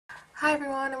Hi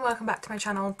everyone and welcome back to my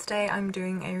channel. Today I'm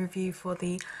doing a review for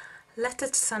the Letter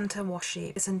to Santa wash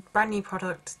sheet. It's a brand new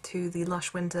product to the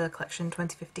Lush Winter Collection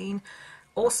 2015.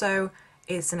 Also,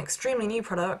 it's an extremely new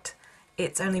product.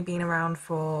 It's only been around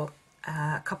for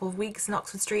a couple of weeks in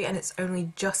Oxford Street and it's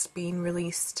only just been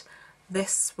released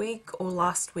this week or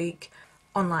last week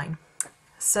online.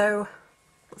 So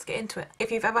let's get into it.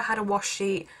 If you've ever had a wash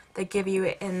sheet, they give you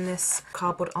it in this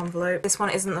cardboard envelope. This one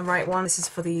isn't the right one. This is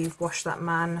for the Wash That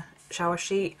Man shower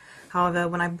sheet. However,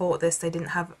 when I bought this, they didn't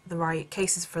have the right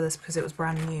cases for this because it was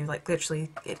brand new. Like literally,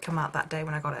 it'd come out that day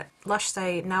when I got it. Lush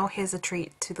say, now here's a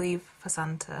treat to leave for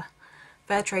Santa.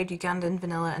 Fair trade Ugandan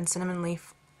vanilla and cinnamon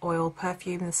leaf oil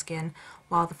perfume the skin,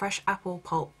 while the fresh apple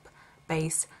pulp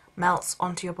base melts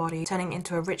onto your body, turning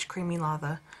into a rich creamy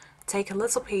lather. Take a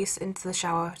little piece into the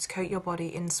shower to coat your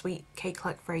body in sweet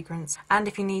cake-like fragrance, and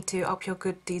if you need to up your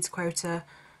good deeds quota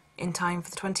in time for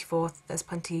the 24th, there's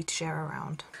plenty to share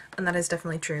around. And that is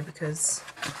definitely true because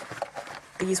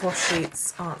these wash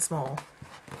sheets aren't small.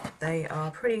 They are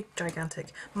pretty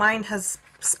gigantic. Mine has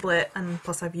split and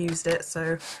plus I've used it,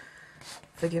 so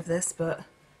forgive this, but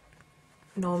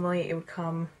normally it would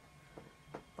come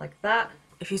like that.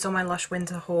 If you saw my Lush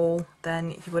winter haul,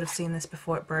 then you would have seen this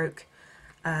before it broke.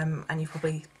 And you've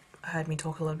probably heard me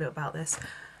talk a little bit about this.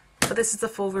 But this is the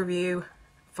full review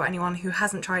for anyone who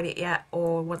hasn't tried it yet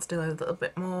or wants to know a little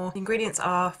bit more. The ingredients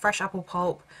are fresh apple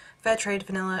pulp, fair trade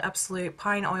vanilla, absolute,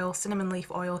 pine oil, cinnamon leaf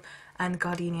oil, and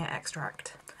gardenia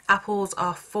extract. Apples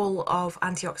are full of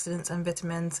antioxidants and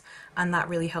vitamins, and that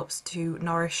really helps to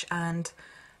nourish and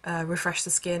refresh the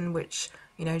skin, which,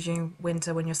 you know, during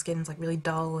winter when your skin's like really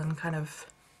dull and kind of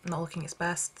not looking its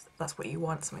best, that's what you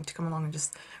want, something to come along and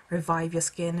just revive your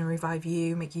skin and revive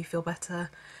you, make you feel better,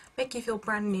 make you feel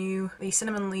brand new. The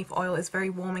cinnamon leaf oil is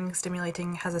very warming,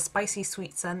 stimulating, has a spicy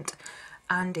sweet scent,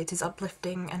 and it is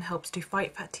uplifting and helps to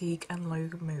fight fatigue and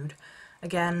low mood.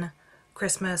 Again,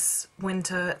 Christmas,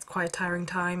 winter, it's quite a tiring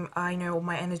time. I know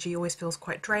my energy always feels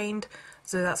quite drained,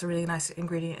 so that's a really nice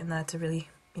ingredient in there to really,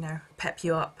 you know, pep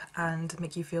you up and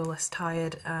make you feel less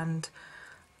tired and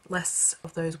less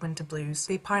of those winter blues.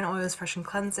 The pine oil is fresh and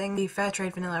cleansing. The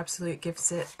Fairtrade Vanilla Absolute gives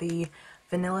it the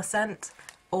vanilla scent.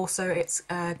 Also, it's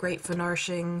great for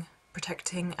nourishing,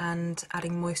 protecting and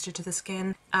adding moisture to the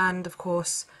skin. And of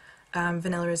course,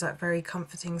 vanilla is that very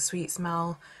comforting sweet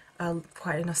smell,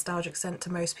 quite a nostalgic scent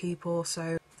to most people,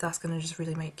 so that's going to just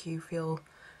really make you feel,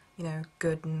 you know,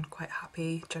 good and quite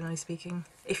happy, generally speaking.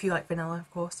 If you like vanilla,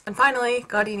 of course. And finally,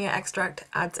 gardenia extract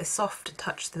adds a soft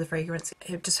touch to the fragrance.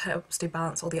 It just helps to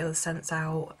balance all the other scents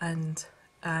out and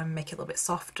make it a little bit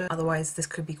softer. Otherwise, this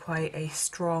could be quite a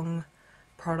strong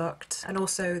product. And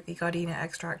also, the gardenia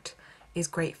extract is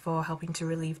great for helping to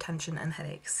relieve tension and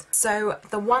headaches. So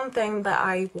the one thing that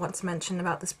I want to mention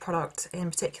about this product in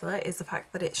particular is the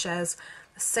fact that it shares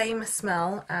the same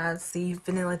smell as the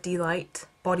vanilla Dee-Lite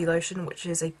body lotion, which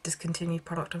is a discontinued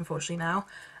product unfortunately now,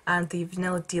 and the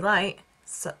vanilla Dee-Lite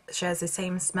shares the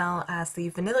same smell as the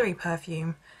vanilla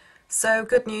perfume. So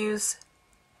good news,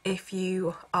 if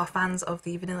you are fans of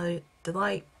the vanilla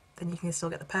Dee-Lite, then you can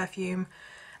still get the perfume,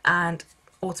 and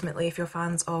ultimately if you're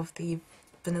fans of the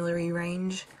vanilla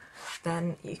range,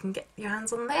 then you can get your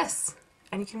hands on this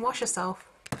and you can wash yourself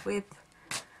with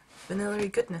vanilla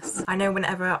goodness. I know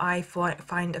whenever I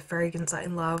find a fragrance that I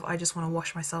love, I just want to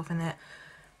wash myself in it,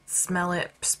 smell it,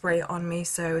 spray it on me.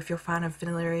 So if you're a fan of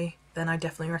vanilla, then I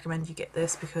definitely recommend you get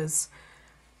this because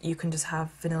you can just have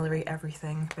vanilla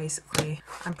everything basically.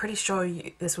 I'm pretty sure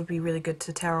this would be really good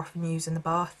to tear off and use in the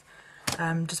bath.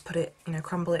 Just put it, you know,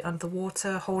 crumble it under the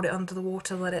water, hold it under the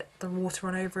water, let the water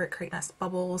run over it, create nice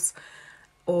bubbles,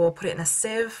 or put it in a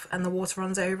sieve and the water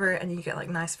runs over it and you get like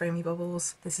nice foamy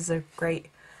bubbles. This is a great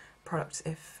product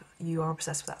if you are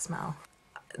obsessed with that smell.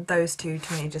 Those two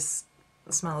to me just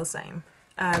smell the same.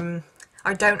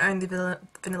 I don't own the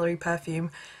vanilla perfume,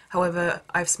 however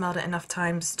I've smelled it enough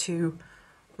times to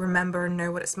remember and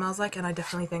know what it smells like, and I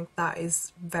definitely think that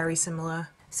is very similar.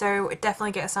 So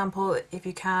definitely get a sample if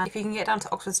you can. If you can get down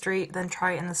to Oxford Street, then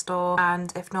try it in the store,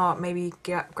 and if not, maybe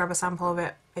grab a sample of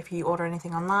it if you order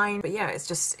anything online. But yeah,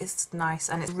 it's nice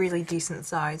and it's really decent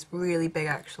size, really big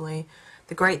actually.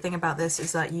 The great thing about this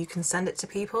is that you can send it to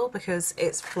people because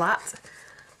it's flat.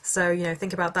 So, you know,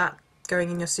 think about that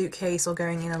going in your suitcase or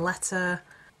going in a letter.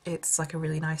 It's like a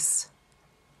really nice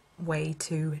way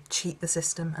to cheat the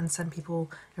system and send people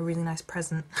a really nice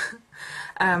present.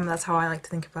 That's how I like to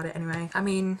think about it anyway. I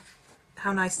mean,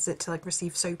 how nice is it to like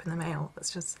receive soap in the mail?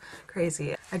 That's just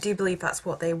crazy. I do believe that's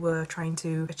what they were trying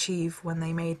to achieve when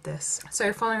they made this.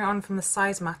 So following on from the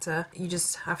size matter, you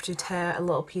just have to tear a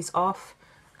little piece off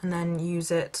and then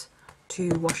use it to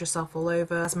wash yourself all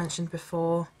over. As mentioned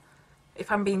before,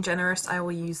 if I'm being generous, I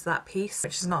will use that piece,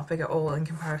 which is not big at all in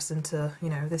comparison to, you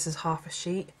know, this is half a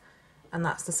sheet, and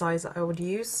that's the size that I would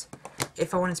use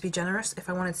if I wanted to be generous. If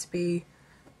I wanted to be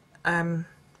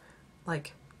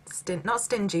like not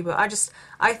stingy, but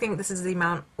I think this is the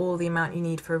amount you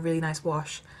need for a really nice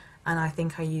wash, and I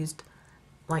think I used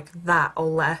like that or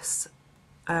less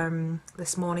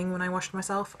this morning when I washed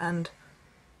myself. And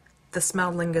the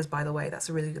smell lingers, by the way. That's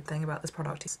a really good thing about this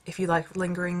product. If you like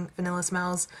lingering vanilla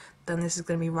smells, then this is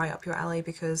going to be right up your alley,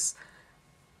 because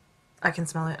I can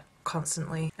smell it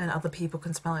constantly and other people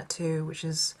can smell it too, which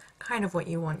is kind of what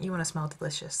you want. You want to smell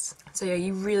delicious. So yeah,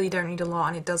 you really don't need a lot,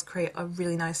 and it does create a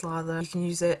really nice lather. You can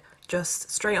use it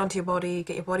just straight onto your body,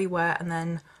 get your body wet, and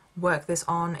then work this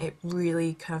on. It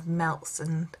really kind of melts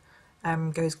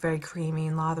and goes very creamy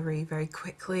and lathery very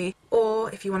quickly. Or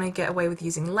if you want to get away with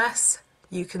using less,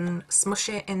 you can smush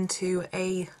it into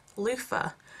a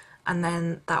loofah, and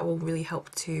then that will really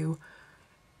help to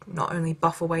not only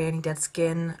buff away any dead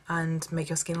skin and make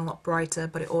your skin a lot brighter,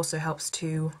 but it also helps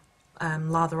to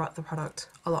lather up the product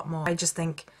a lot more. I just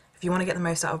think if you want to get the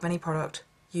most out of any product,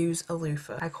 use a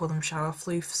loofah. I call them shower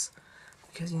floofs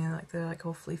because, you know, like they're like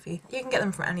all floofy. You can get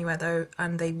them from anywhere though,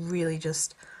 and they really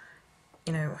just,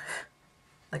 you know,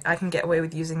 like I can get away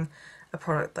with using a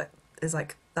product that is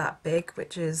like that big,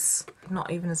 which is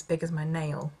not even as big as my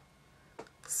nail.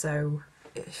 So,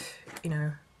 you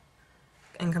know,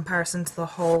 in comparison to the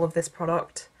whole of this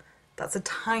product, that's a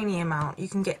tiny amount. You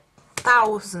can get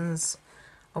thousands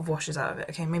of washes out of it.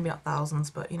 Okay, maybe not thousands,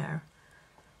 but you know,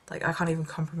 like I can't even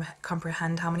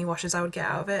comprehend how many washes I would get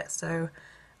out of it. So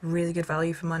really good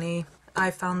value for money.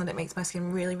 I found that it makes my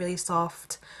skin really, really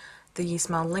soft. The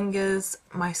smell lingers.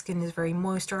 My skin is very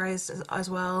moisturized as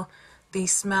well. The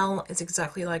smell is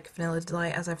exactly like Vanilla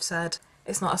Delight, as I've said.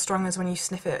 It's not as strong as when you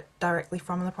sniff it directly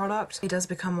from the product. It does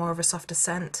become more of a softer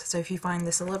scent, so if you find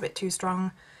this a little bit too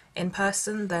strong in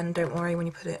person, then don't worry.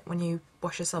 When you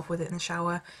wash yourself with it in the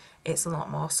shower, it's a lot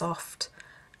more soft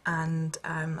and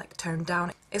like toned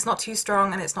down. It's not too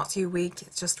strong and it's not too weak,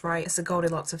 it's just right. It's a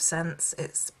Goldilocks of scents,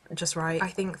 it's just right. I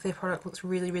think the product looks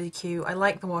really, really cute. I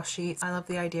like the wash sheets, I love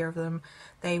the idea of them.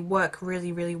 They work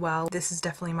really, really well. This is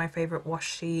definitely my favourite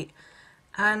wash sheet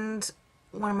and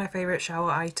one of my favourite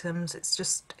shower items.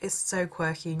 It's so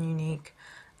quirky and unique,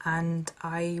 and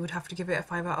I would have to give it a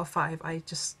 5 out of 5. I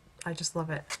just love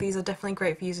it. These are definitely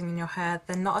great for using in your hair.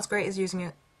 They're not as great as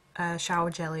using a shower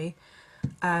jelly,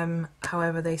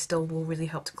 however they still will really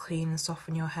help to clean and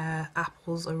soften your hair.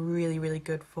 Apples are really, really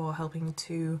good for helping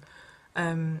to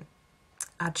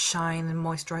add shine and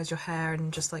moisturise your hair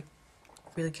and just like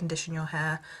really condition your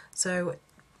hair. So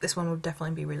this one would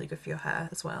definitely be really good for your hair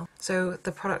as well. So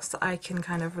the products that I can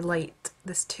kind of relate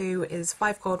this to is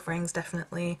 5 Gold Rings,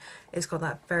 definitely. It's got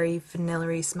that very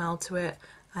vanilla-y smell to it,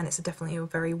 and it's definitely a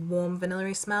very warm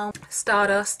vanilla-y smell.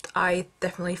 Stardust, I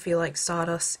definitely feel like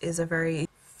Stardust is a very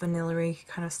vanilla-y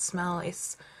kind of smell.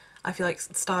 I feel like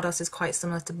Stardust is quite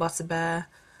similar to Butter Bear,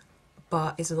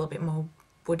 but is a little bit more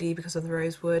woody because of the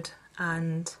rosewood,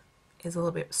 and is a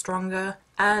little bit stronger.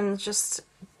 And just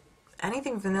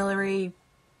anything vanilla-y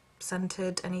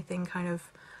scented, anything kind of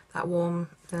that warm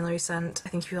vanilla scent. I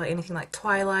think if you like anything like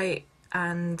Twilight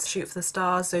and Shoot for the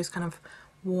Stars, those kind of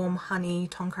warm honey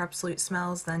tongue crab salute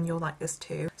smells, then you'll like this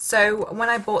too. So when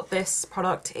I bought this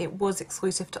product, it was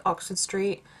exclusive to Oxford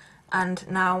Street, and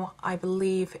now I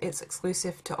believe it's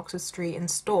exclusive to Oxford Street in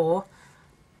store,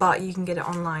 but you can get it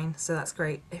online, so that's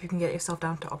great. If you can get yourself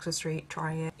down to Oxford Street,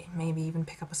 try it. Maybe even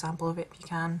pick up a sample of it if you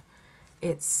can.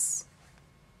 It's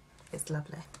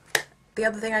lovely. The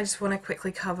other thing I just want to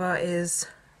quickly cover is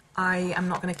I am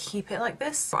not going to keep it like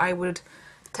this. I would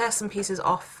tear some pieces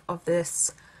off of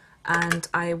this and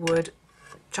I would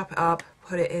chop it up,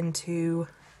 put it into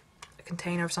a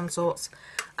container of some sorts,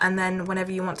 and then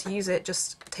whenever you want to use it,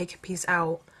 just take a piece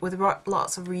out. With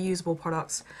lots of reusable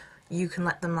products, you can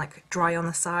let them like dry on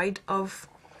the side of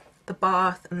the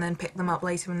bath and then pick them up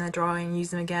later when they're dry and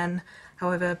use them again.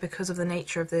 However, because of the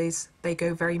nature of these, they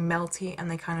go very melty and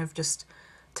they kind of just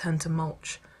turn to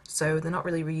mulch, so they're not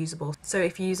really reusable. So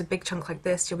if you use a big chunk like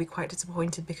this, you'll be quite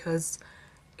disappointed because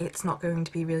it's not going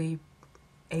to be really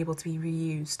able to be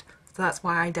reused. So that's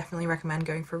why I definitely recommend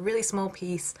going for a really small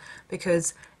piece,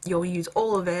 because you'll use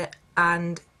all of it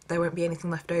and there won't be anything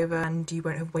left over and you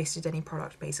won't have wasted any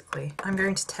product basically. I'm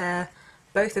going to tear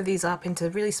both of these up into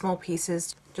really small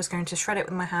pieces, just going to shred it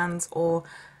with my hands or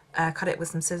cut it with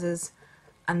some scissors,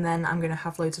 and then I'm going to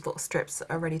have loads of little strips that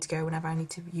are ready to go whenever I need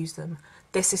to use them.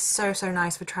 This is so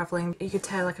nice for travelling. You could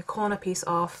tear like a corner piece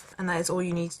off and that is all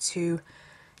you need to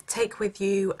take with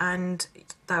you, and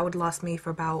that would last me for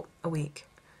about a week.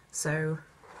 So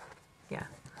yeah,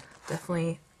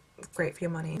 definitely great for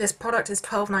your money. This product is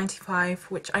 £12.95,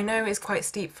 which I know is quite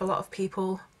steep for a lot of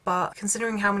people, but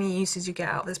considering how many uses you get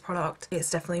out of this product, it's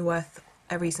definitely worth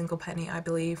every single penny, I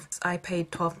believe. I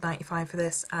paid £12.95 for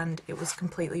this and it was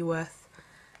completely worth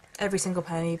every single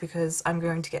penny because I'm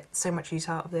going to get so much use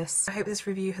out of this. I hope this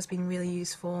review has been really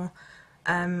useful.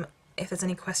 If there's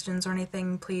any questions or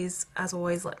anything, please, as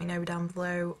always, let me know down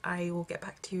below. I will get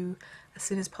back to you as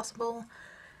soon as possible.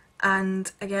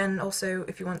 And again, also,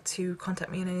 if you want to contact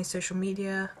me on any social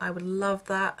media, I would love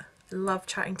that. I love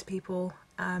chatting to people,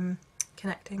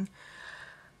 connecting.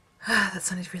 That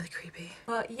sounded really creepy.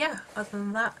 But yeah, other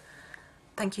than that,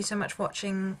 thank you so much for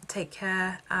watching. Take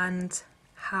care and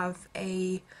have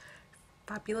a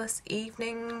fabulous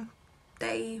evening,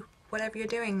 day, whatever you're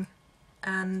doing.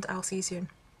 And I'll see you soon.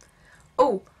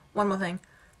 Oh, one more thing.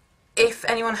 If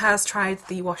anyone has tried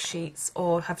the wash sheets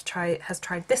or has tried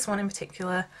this one in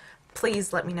particular,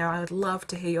 please let me know. I would love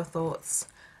to hear your thoughts.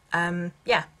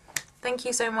 Yeah, thank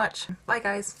you so much. Bye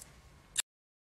guys.